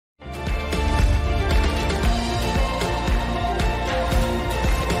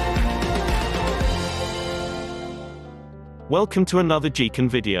Welcome to another JeaKen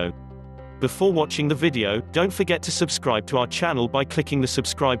video. Before watching the video, don't forget to subscribe to our channel by clicking the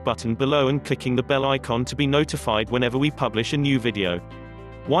subscribe button below and clicking the bell icon to be notified whenever we publish a new video.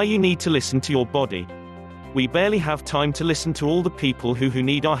 Why you need to listen to your body. We barely have time to listen to all the people who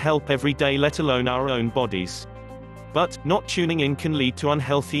need our help every day, let alone our own bodies. But, not tuning in can lead to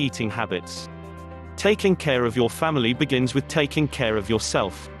unhealthy eating habits. Taking care of your family begins with taking care of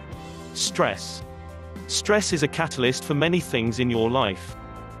yourself. Stress. Stress is a catalyst for many things in your life.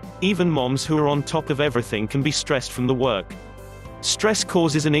 Even moms who are on top of everything can be stressed from the work. Stress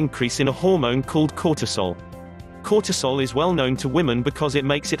causes an increase in a hormone called cortisol. Cortisol is well known to women because it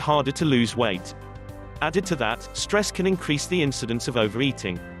makes it harder to lose weight. Added to that, stress can increase the incidence of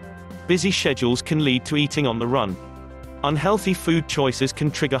overeating. Busy schedules can lead to eating on the run. Unhealthy food choices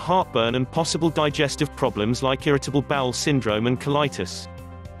can trigger heartburn and possible digestive problems like irritable bowel syndrome and colitis.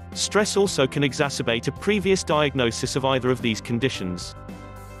 Stress also can exacerbate a previous diagnosis of either of these conditions.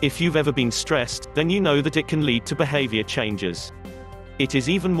 If you've ever been stressed, then you know that it can lead to behavior changes. It is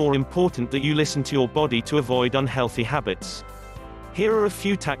even more important that you listen to your body to avoid unhealthy habits. Here are a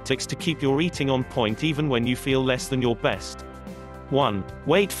few tactics to keep your eating on point even when you feel less than your best. 1.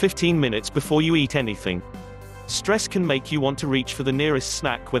 Wait 15 minutes before you eat anything. Stress can make you want to reach for the nearest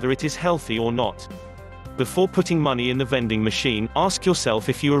snack whether it is healthy or not. Before putting money in the vending machine, ask yourself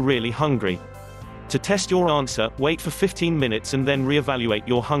if you are really hungry. To test your answer, wait for 15 minutes and then reevaluate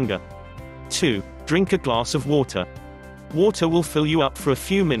your hunger. 2. Drink a glass of water. Water will fill you up for a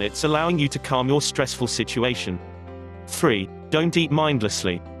few minutes, allowing you to calm your stressful situation. 3. Don't eat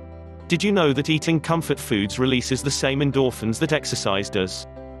mindlessly. Did you know that eating comfort foods releases the same endorphins that exercise does?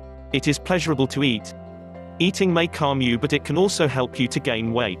 It is pleasurable to eat. Eating may calm you, but it can also help you to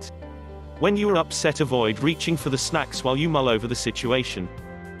gain weight. When you are upset, avoid reaching for the snacks while you mull over the situation.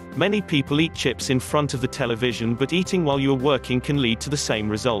 Many people eat chips in front of the television, but eating while you are working can lead to the same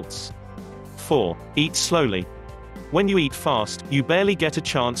results. 4. Eat slowly. When you eat fast, you barely get a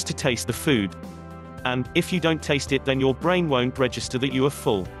chance to taste the food. And, if you don't taste it, then your brain won't register that you are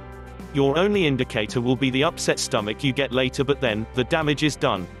full. Your only indicator will be the upset stomach you get later, but then, the damage is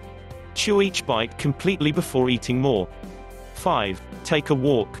done. Chew each bite completely before eating more. 5. Take a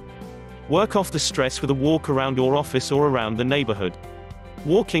walk. Work off the stress with a walk around your office or around the neighborhood.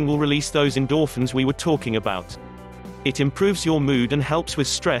 Walking will release those endorphins we were talking about. It improves your mood and helps with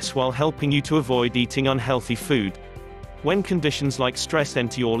stress while helping you to avoid eating unhealthy food. When conditions like stress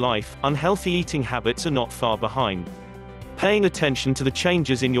enter your life, unhealthy eating habits are not far behind. Paying attention to the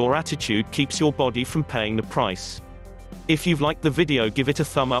changes in your attitude keeps your body from paying the price. If you've liked the video, give it a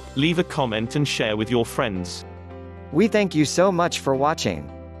thumb up, leave a comment and share with your friends. We thank you so much for watching.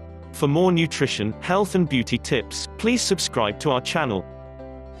 For more nutrition, health and beauty tips, please subscribe to our channel.